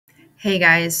Hey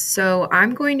guys, so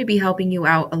I'm going to be helping you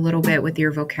out a little bit with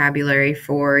your vocabulary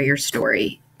for your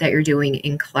story that you're doing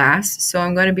in class. So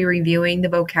I'm going to be reviewing the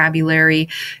vocabulary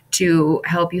to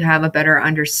help you have a better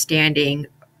understanding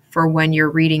for when you're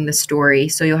reading the story.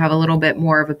 So you'll have a little bit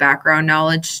more of a background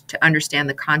knowledge to understand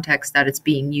the context that it's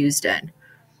being used in.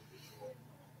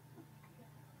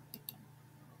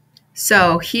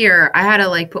 So here, I had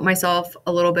to put myself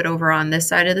a little bit over on this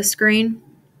side of the screen.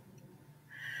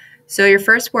 So your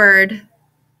first word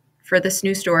for this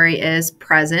new story is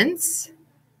presence.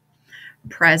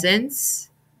 Presence.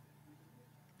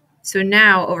 So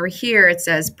now over here it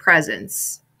says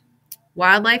presence.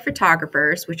 Wildlife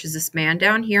photographers, which is this man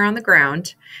down here on the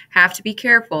ground, have to be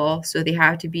careful. So they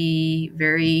have to be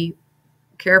very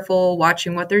careful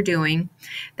watching what they're doing,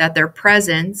 that their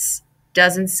presence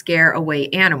doesn't scare away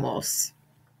animals.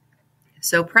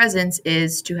 So presence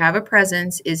is to have a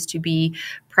presence, is to be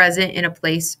present in a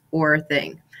place or a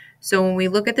thing. So when we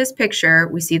look at this picture,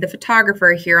 we see the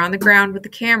photographer here on the ground with the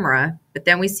camera, but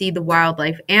then we see the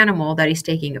wildlife animal that he's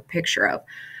taking a picture of.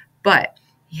 But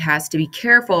he has to be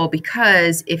careful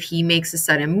because if he makes a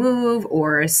sudden move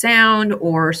or a sound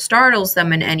or startles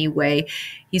them in any way,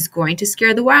 he's going to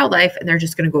scare the wildlife and they're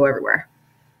just going to go everywhere.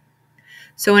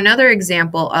 So another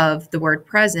example of the word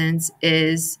presence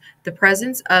is the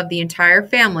presence of the entire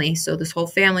family. So this whole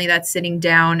family that's sitting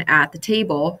down at the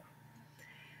table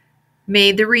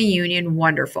made the reunion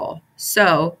wonderful.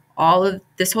 So all of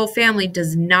this whole family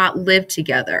does not live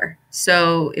together.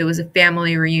 So it was a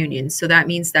family reunion. So that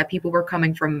means that people were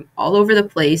coming from all over the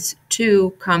place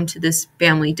to come to this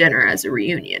family dinner as a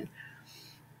reunion.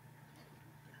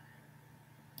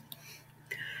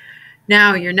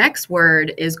 Now, your next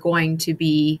word is going to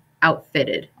be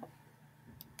outfitted.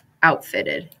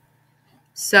 Outfitted.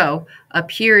 So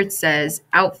up here it says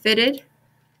outfitted.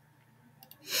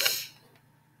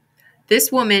 This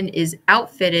woman is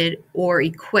outfitted or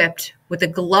equipped with a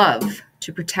glove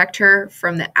to protect her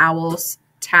from the owl's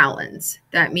talons.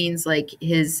 That means like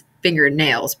his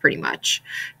fingernails, pretty much.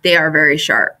 They are very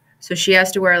sharp. So she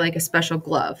has to wear like a special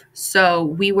glove. So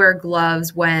we wear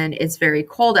gloves when it's very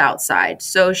cold outside.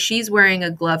 So she's wearing a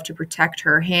glove to protect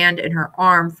her hand and her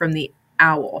arm from the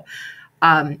owl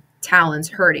talons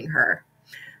hurting her.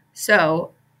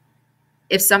 So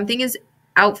if something is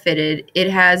outfitted, it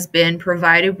has been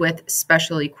provided with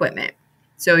special equipment.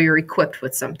 So you're equipped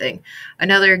with something.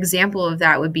 Another example of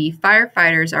that would be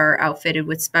firefighters are outfitted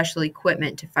with special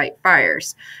equipment to fight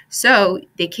fires. So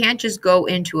they can't just go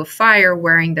into a fire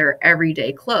wearing their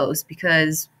everyday clothes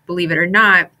because, believe it or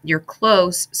not, your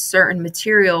clothes, certain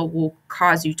material will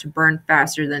cause you to burn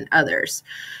faster than others.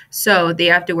 So they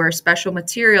have to wear special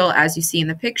material, as you see in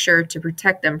the picture, to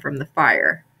protect them from the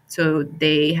fire. So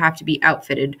they have to be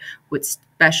outfitted with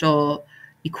special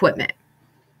equipment.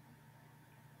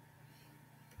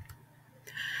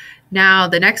 Now,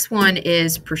 the next one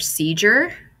is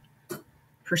procedure.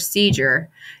 Procedure.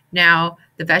 Now,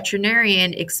 the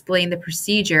veterinarian explained the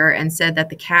procedure and said that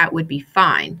the cat would be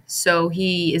fine. So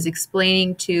he is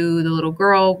explaining to the little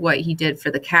girl what he did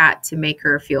for the cat to make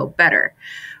her feel better.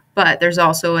 But there's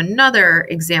also another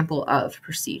example of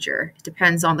procedure. It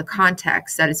depends on the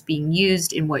context that it's being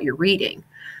used in what you're reading.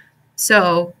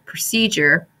 So,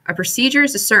 procedure. A procedure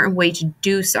is a certain way to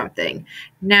do something.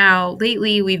 Now,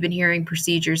 lately we've been hearing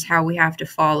procedures how we have to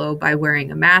follow by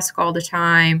wearing a mask all the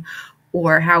time,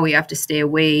 or how we have to stay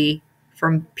away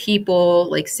from people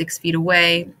like 6 feet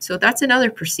away. So that's another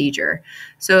procedure.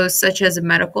 So such as a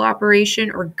medical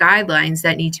operation or guidelines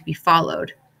that need to be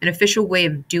followed, an official way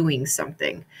of doing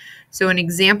something. So an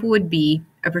example would be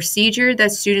a procedure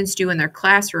that students do in their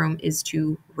classroom is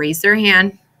to raise their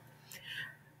hand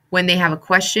when they have a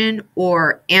question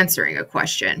or answering a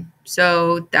question.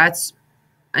 So that's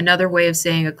another way of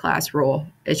saying a class rule.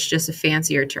 It's just a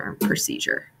fancier term,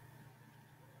 procedure.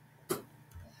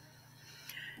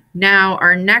 Now,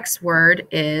 our next word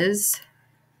is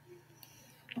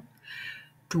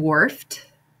dwarfed.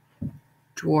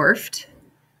 Dwarfed.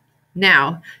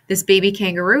 Now, this baby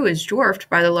kangaroo is dwarfed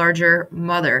by the larger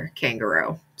mother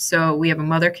kangaroo. So we have a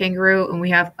mother kangaroo and we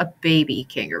have a baby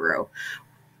kangaroo.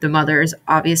 The mother is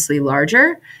obviously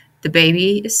larger, the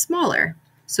baby is smaller.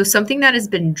 So something that has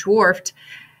been dwarfed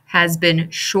has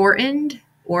been shortened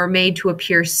or made to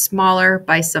appear smaller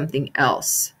by something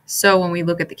else. So when we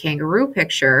look at the kangaroo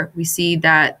picture, we see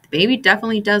that the baby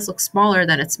definitely does look smaller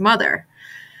than its mother.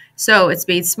 So it's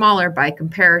made smaller by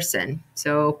comparison.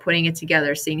 So putting it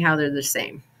together, seeing how they're the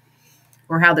same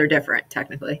or how they're different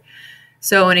technically.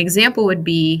 So an example would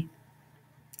be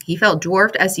he felt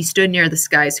dwarfed as he stood near the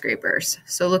skyscrapers.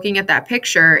 So looking at that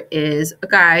picture is a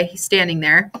guy, he's standing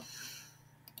there.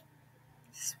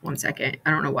 One second.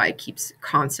 I don't know why it keeps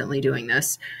constantly doing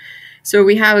this. So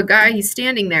we have a guy, he's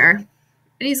standing there, and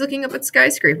he's looking up at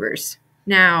skyscrapers.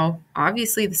 Now,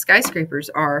 obviously, the skyscrapers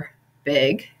are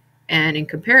big, and in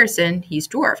comparison, he's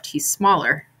dwarfed. He's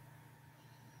smaller.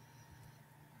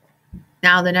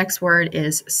 Now, the next word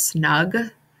is snug.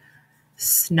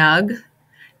 Snug.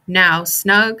 Now,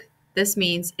 snug, this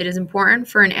means it is important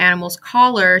for an animal's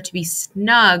collar to be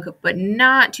snug, but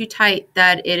not too tight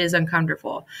that it is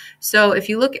uncomfortable. So if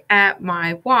you look at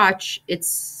my watch,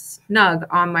 it's snug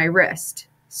on my wrist,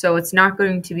 so it's not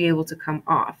going to be able to come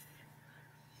off.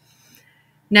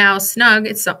 Now, snug,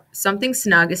 it's something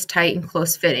snug is tight and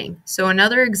close fitting. So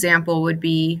another example would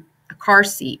be a car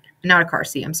seat, not a car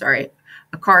seat, I'm sorry,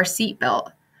 a car seat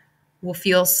belt will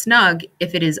feel snug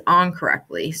if it is on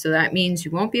correctly. So that means you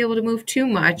won't be able to move too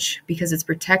much because it's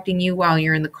protecting you while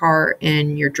you're in the car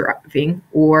and you're driving,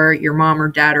 or your mom or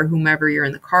dad or whomever you're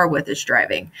in the car with is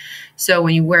driving. So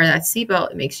when you wear that seatbelt,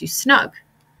 it makes you snug.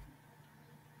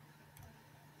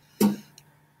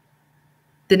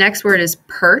 The next word is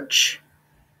perch.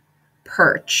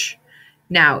 Perch.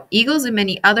 Now, eagles and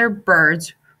many other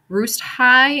birds roost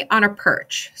high on a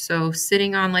perch, so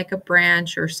sitting on like a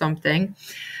branch or something,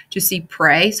 to see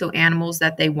prey, so animals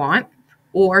that they want,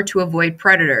 or to avoid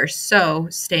predators, so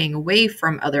staying away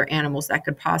from other animals that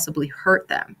could possibly hurt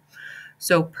them.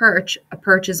 So a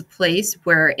perch is a place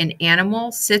where an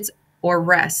animal sits or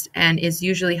rests and is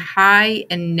usually high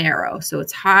and narrow. So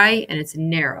it's high and it's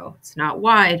narrow. It's not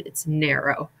wide, it's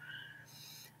narrow.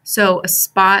 So a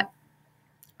spot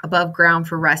above ground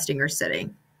for resting or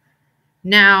sitting.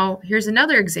 Now, here's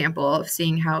another example of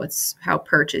seeing how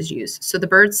perch is used. So the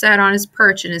bird sat on his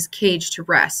perch in his cage to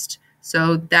rest.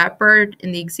 So that bird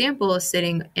in the example is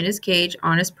sitting in his cage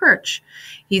on his perch.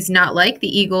 He's not like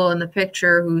the eagle in the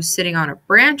picture who's sitting on a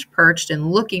branch perched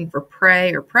and looking for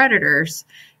prey or predators.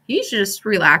 He's just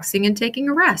relaxing and taking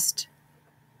a rest.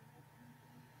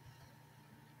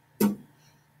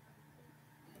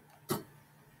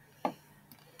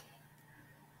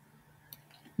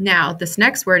 Now, this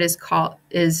next word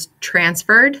is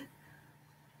transferred.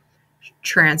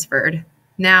 Transferred.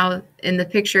 Now, in the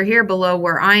picture here below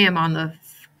where I am on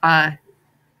the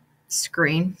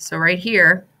screen, so right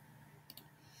here,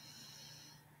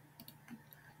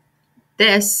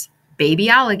 this baby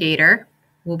alligator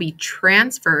will be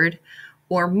transferred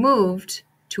or moved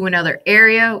to another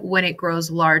area when it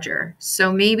grows larger.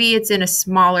 So maybe it's in a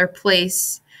smaller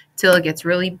place till it gets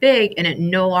really big and it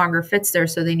no longer fits there,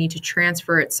 so they need to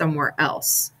transfer it somewhere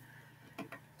else.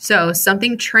 So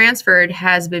something transferred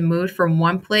has been moved from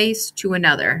one place to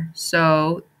another.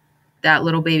 So that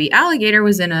little baby alligator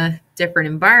was in a different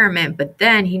environment, but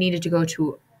then he needed to go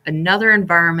to another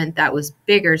environment that was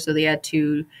bigger, so he had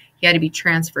to be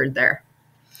transferred there.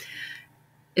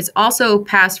 It's also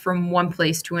passed from one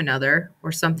place to another,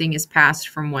 or something is passed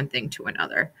from one thing to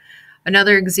another.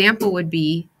 Another example would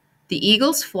be the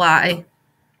eagles fly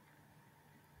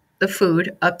the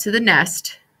food up to the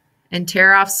nest and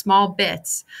tear off small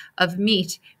bits of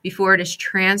meat before it is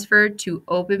transferred to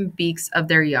open beaks of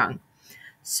their young.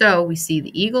 So we see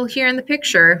the eagle here in the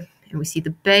picture, and we see the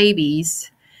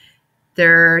babies.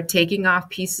 They're taking off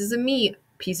pieces of meat,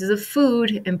 pieces of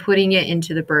food, and putting it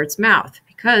into the bird's mouth.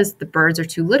 Because the birds are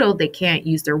too little, they can't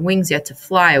use their wings yet to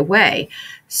fly away.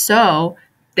 So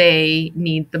they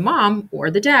need the mom or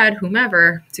the dad,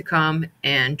 whomever, to come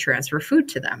and transfer food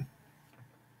to them.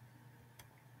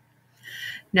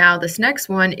 Now, this next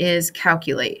one is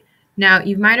calculate. Now,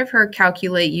 you might have heard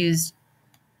calculate used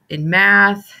in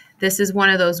math. This is one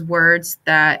of those words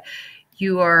that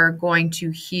you are going to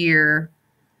hear.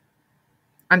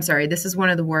 I'm sorry, this is one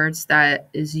of the words that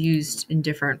is used in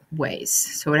different ways.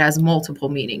 So it has multiple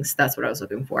meanings. That's what I was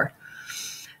looking for.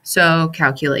 So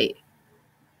calculate.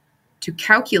 To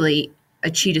calculate a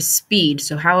cheetah's speed,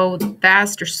 so how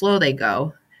fast or slow they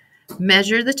go,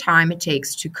 measure the time it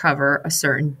takes to cover a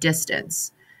certain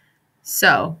distance.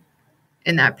 So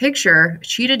in that picture, a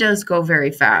cheetah does go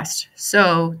very fast.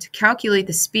 So to calculate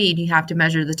the speed, you have to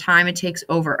measure the time it takes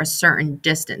over a certain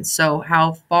distance, so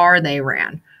how far they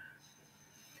ran.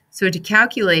 So to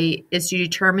calculate is to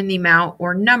determine the amount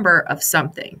or number of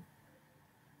something.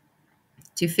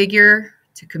 To figure,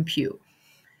 to compute.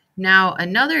 Now,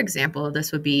 another example of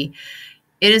this would be,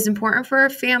 it is important for a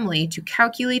family to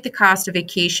calculate the cost of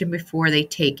vacation before they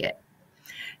take it.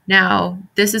 Now,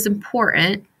 this is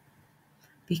important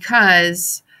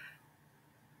because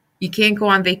you can't go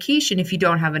on vacation if you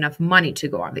don't have enough money to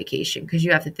go on vacation, because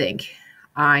you have to think,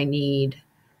 I need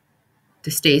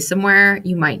to stay somewhere.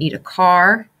 You might need a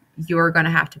car. You're going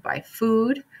to have to buy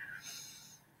food.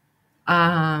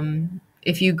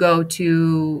 If you go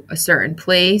to a certain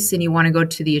place and you want to go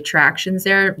to the attractions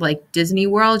there, like Disney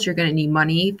World, you're going to need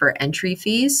money for entry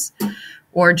fees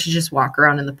or to just walk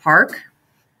around in the park.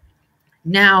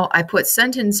 Now I put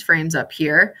sentence frames up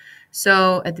here.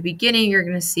 So at the beginning, you're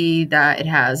going to see that it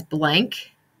has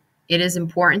blank. It is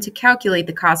important to calculate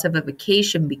the cost of a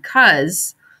vacation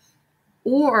because,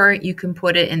 or you can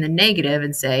put it in the negative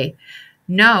and say,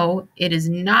 no, it is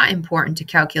not important to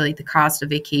calculate the cost of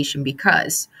vacation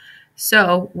because.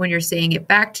 So when you're saying it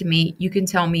back to me, you can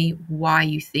tell me why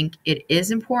you think it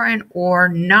is important or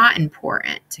not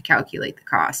important to calculate the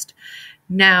cost.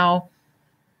 Now,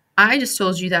 I just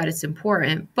told you that it's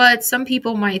important, but some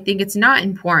people might think it's not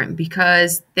important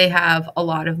because they have a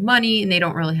lot of money and they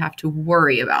don't really have to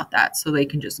worry about that, so they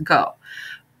can just go.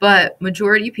 But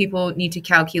majority of people need to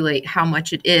calculate how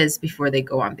much it is before they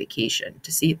go on vacation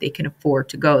to see if they can afford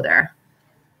to go there.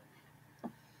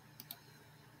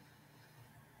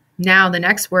 Now, the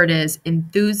next word is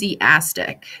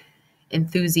enthusiastic.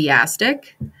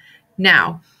 Enthusiastic.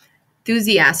 Now,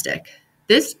 enthusiastic.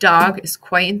 This dog is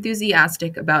quite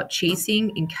enthusiastic about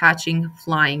chasing and catching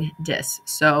flying discs.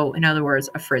 So, in other words,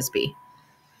 a frisbee.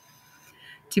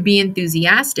 To be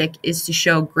enthusiastic is to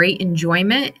show great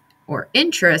enjoyment or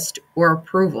interest or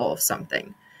approval of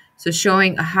something. So,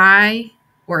 showing a high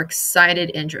or excited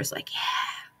interest, like, yeah.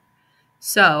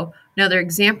 So, another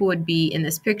example would be in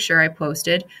this picture I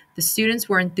posted, the students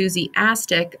were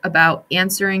enthusiastic about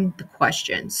answering the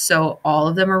questions. So all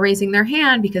of them are raising their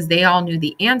hand because they all knew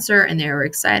the answer and they were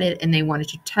excited and they wanted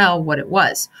to tell what it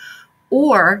was.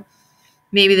 Or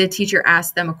maybe the teacher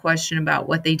asked them a question about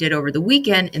what they did over the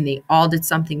weekend and they all did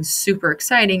something super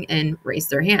exciting and raised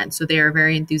their hand. So they are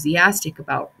very enthusiastic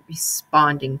about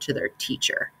responding to their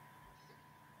teacher.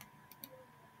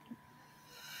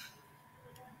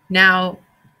 Now,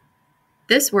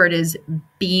 this word is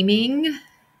beaming.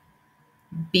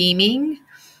 Beaming.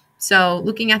 So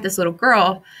looking at this little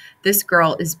girl, this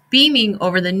girl is beaming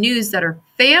over the news that her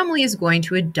family is going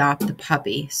to adopt the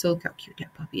puppy. So look how cute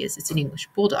that puppy is. It's an English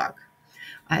bulldog.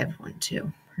 I have one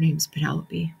too. Her name's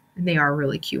Penelope. And they are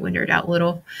really cute when they're that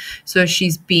little. So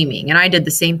she's beaming. And I did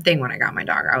the same thing when I got my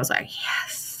dog. I was like,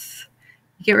 yes.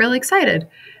 You get really excited.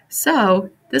 So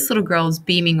this little girl is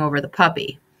beaming over the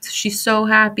puppy. She's so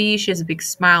happy. She has a big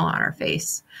smile on her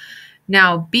face.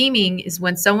 Now, beaming is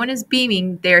when someone is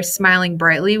beaming, they're smiling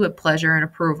brightly with pleasure and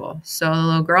approval. So the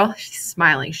little girl, she's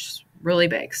smiling. She's really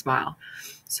big smile.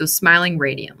 So smiling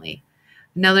radiantly.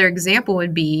 Another example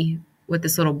would be with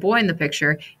this little boy in the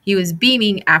picture. He was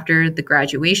beaming after the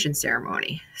graduation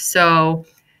ceremony. So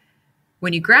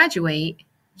when you graduate,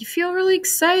 you feel really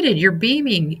excited. You're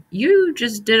beaming. You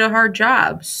just did a hard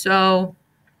job. So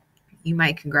you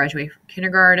might can graduate from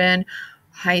kindergarten,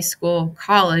 high school,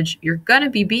 college. You're going to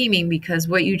be beaming because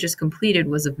what you just completed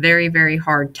was a very, very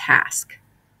hard task.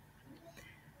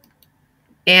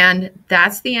 And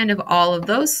that's the end of all of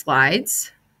those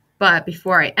slides. But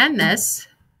before I end this,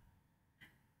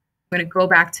 I'm going to go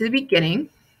back to the beginning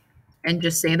and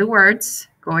just say the words,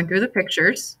 going through the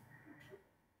pictures.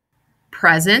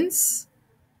 Presence,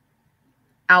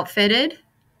 outfitted,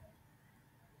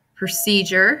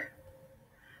 procedure,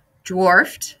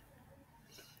 dwarfed,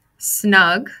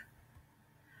 snug,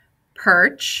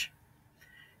 perch,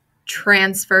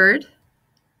 transferred,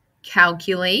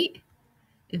 calculate,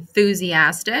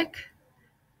 enthusiastic,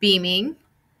 beaming,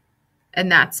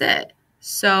 and that's it.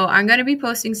 So I'm going to be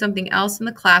posting something else in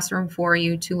the classroom for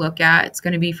you to look at. It's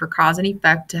going to be for cause and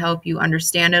effect to help you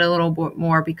understand it a little bit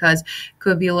more because it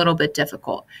could be a little bit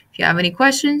difficult. If you have any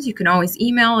questions, you can always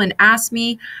email and ask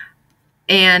me,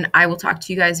 and I will talk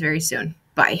to you guys very soon.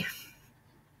 Bye.